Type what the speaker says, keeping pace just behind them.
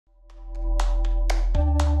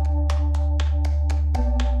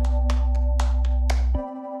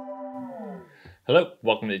Hello,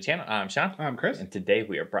 welcome to the channel. I'm Sean. I'm Chris. And today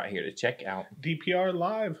we are brought here to check out DPR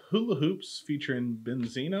Live Hula Hoops featuring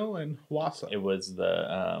Benzino and Hwasa. It was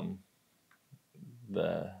the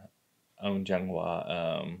Own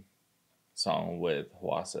Junghwa song with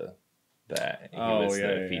Hwasa that he was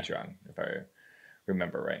the feature on, if I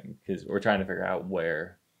remember right. Because we're trying to figure out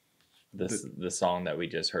where the song that we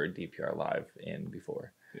just heard DPR Live in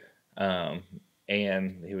before. Yeah.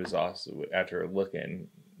 And he was also, after looking,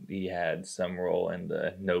 he had some role in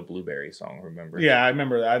the No Blueberry song, remember? Yeah, I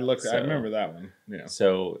remember that. I remember that one. Yeah.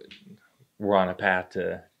 So we're on a path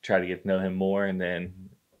to try to get to know him more, and then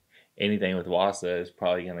anything with Hwasa is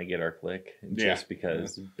probably going to get our click, just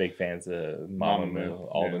because big fans of Mamamoo,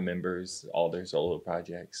 all the members, all their solo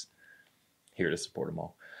projects, here to support them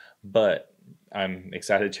all. But I'm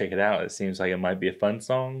excited to check it out. It seems like it might be a fun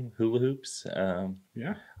song, Hula Hoops.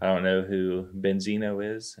 Yeah. I don't know who Benzino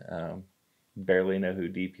is. Barely know who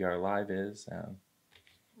DPR Live is.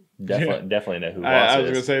 Definitely know who Hwasa is. I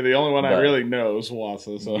was going to say, the only one I really know is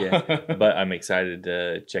Hwasa. So. Yeah, but I'm excited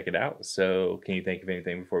to check it out. So can you think of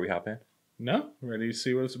anything before we hop in? No, ready to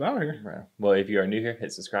see what it's about here. Right. Well, if you are new here,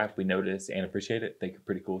 hit subscribe. We notice and appreciate it. Think you're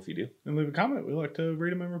pretty cool if you do. And leave a comment. We like to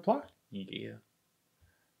read them and reply. Yeah.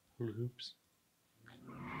 Hula Hoops.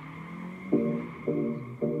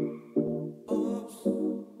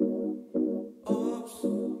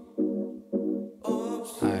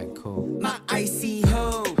 Alright, cool. My icy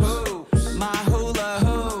hoops, my hula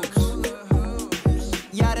hoops.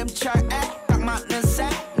 여름 철에 딱 맞는 색,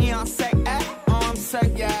 네온색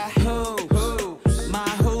엄색의 hoops, my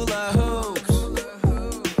hula hoops.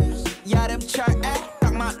 여름 철에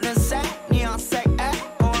딱 맞는 색, 네온색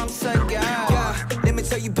엄색의. Let me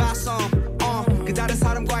tell you about some. 그 다른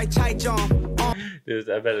사람과의 차이점.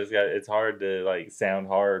 I bet it's hard to like sound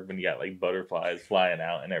hard when you got like butterflies flying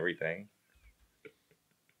out and everything.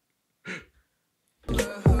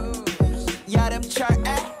 여름철에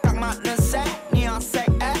딱 맞는 색,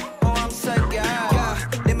 네온색의 엄색의.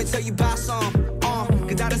 Let me tell you about some.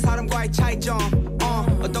 그 다른 사람과의 차이점.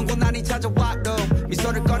 어떤 고난이 찾아와도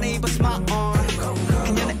미소를 꺼내 입어 smile on.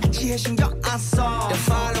 그녀는 애취해 신경 안 써. The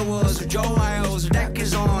followers, 좋아요s, deck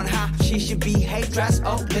is on. How she should behave, dress,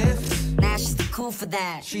 uplift. Now she's too cool for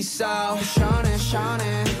that. She's so shining,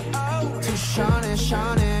 shining, too shining,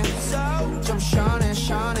 shining, 좀 shining,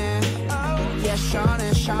 shining, yeah,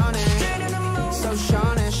 shining, shining, so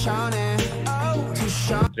shining, shining, too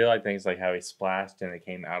shining. I feel like things like how he splashed and it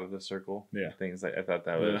came out of the circle. Yeah. Things like I thought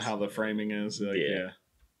that was how the framing is. Like, yeah.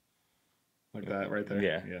 Like that right there.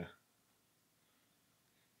 Yeah. Yeah.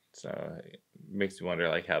 So it makes you wonder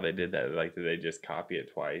like how they did that. Like, did they just copy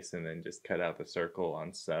it twice and then just cut out the circle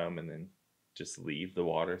on some and then just leave the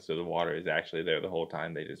water? So the water is actually there the whole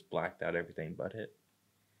time. They just blacked out everything but it.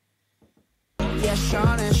 Yeah,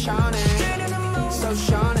 shining, shining, so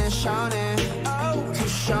shining, shining, too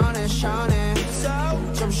shining, shining,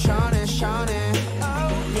 좀 shining, shining,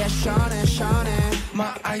 yeah, shining, shining.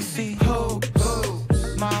 My icy hoop,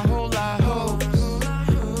 my hula hoop.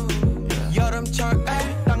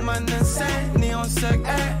 여름철에 딱 맞는 색, 네온색의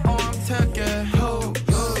엄색의 hoop,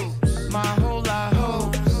 my hula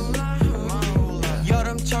hoop.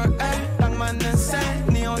 여름철에 딱 맞는 색,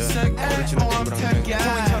 네온색의 엄색의.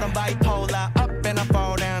 코인처럼 bipolar.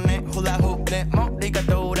 머리가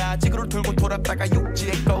돌아 지구를 돌고 돌았다가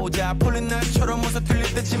육지에 꽂아 폴린 날처럼 웃어 틀릴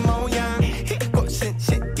듯이 모양 꽃은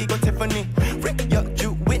시이고 티파니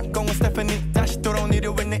여주 윗공은 스테파니 다시 돌아온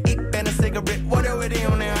일요일 내 입에는 시가렛 월요일이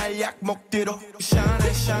오네 알약 목 뒤로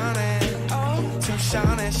Shining shining too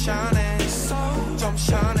shining shining 좀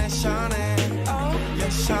shining shining yeah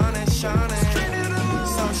shining shining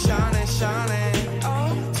so shining shining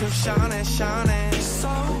too shining shining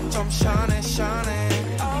좀 shining shining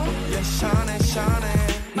shining, shining.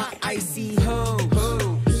 My icy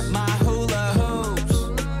hoops, my hula hoops.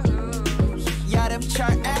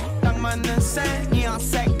 여름철에 딱 맞는 색,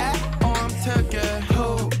 네온색의 엄색의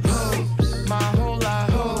hoops, my hula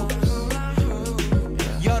hoops.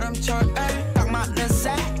 여름철에 딱 맞는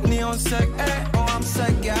색, 네온색의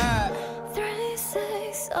엄색의.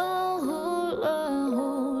 3-6 hula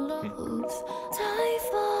hula hoops. I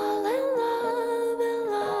fall in love, in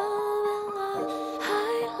love, in love.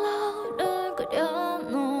 High louder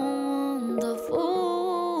그려놓은 the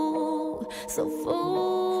fool, so fool.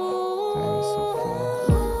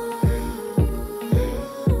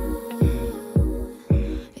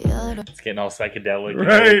 It's getting all psychedelic and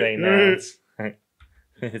Right, everything now. right. It's,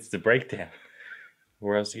 it's the breakdown.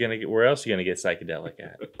 Where else you gonna get psychedelic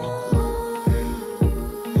at?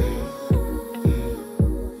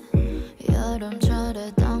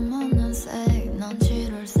 여름철에 딱 맞는 색, 넌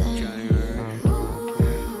 7월생.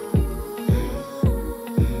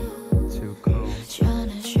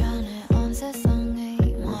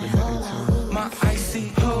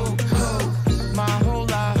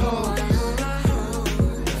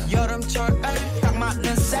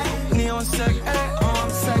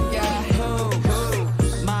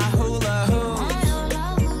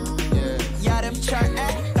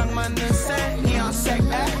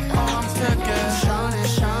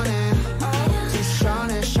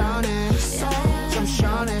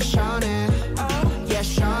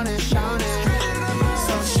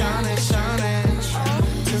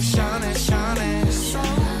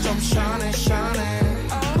 shining.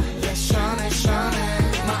 Yeah, shining,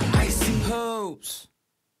 shining. My icy hopes.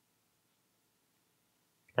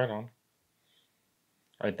 Right on.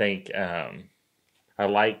 I think I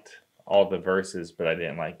liked all the verses, but I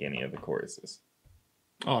didn't like any of the choruses.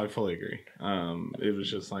 Oh, I fully agree. It was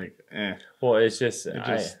just like, eh. Well, it's just,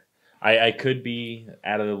 just I could be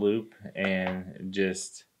out of the loop and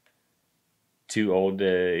just too old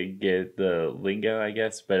to get the lingo, I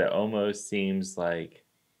guess, but it almost seems like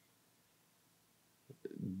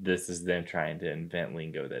this is them trying to invent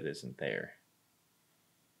lingo that isn't there.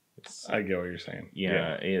 I get what you're saying. You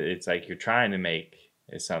know, it's like you're trying to make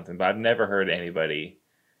it something, but I've never heard anybody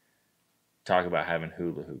talk about having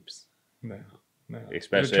hula hoops. No.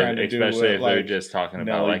 Especially if they're just talking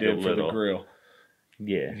about like a little grill.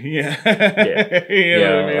 Yeah. Yeah. You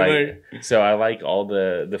know what I mean? So I like all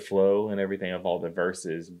the flow and everything of all the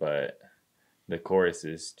verses, but the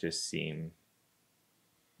choruses just seem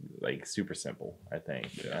like super simple, I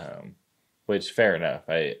think. Yeah. Which fair enough.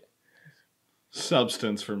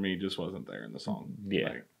 Substance for me just wasn't there in the song.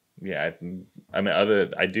 Yeah. Yeah. I mean,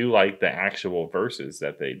 I do like the actual verses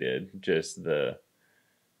that they did. Just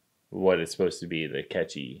what it's supposed to be, the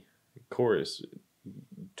catchy chorus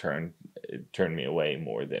turned me away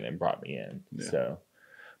more than it brought me in. Yeah. So,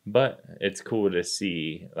 but it's cool to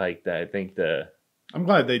see like that. I think I'm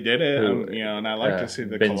glad they did it. And I like to see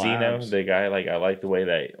the Benzino, collabs. the guy. Like I like the way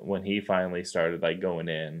that when he finally started like going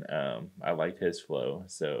in, I liked his flow.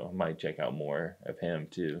 So I might check out more of him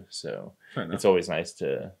too. So it's always nice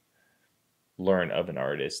to learn of an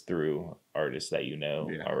artist through artists that you know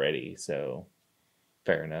already. So.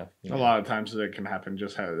 Fair enough. A lot of times it can happen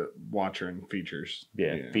just watching features.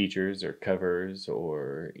 Yeah, features or covers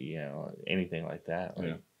or, anything like that.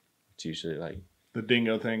 Like, it's usually like... The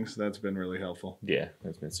dingo things, that's been really helpful. Yeah,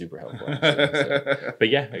 that's been super helpful. Actually, so. But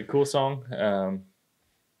yeah, a cool song.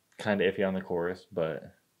 Kind of iffy on the chorus, but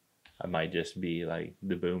I might just be like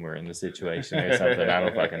the boomer in the situation or something. I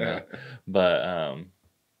don't fucking know. But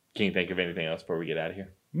can you think of anything else before we get out of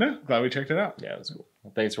here? No, glad we checked it out. Yeah, it was cool.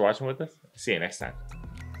 Well, thanks for watching with us. See you next time.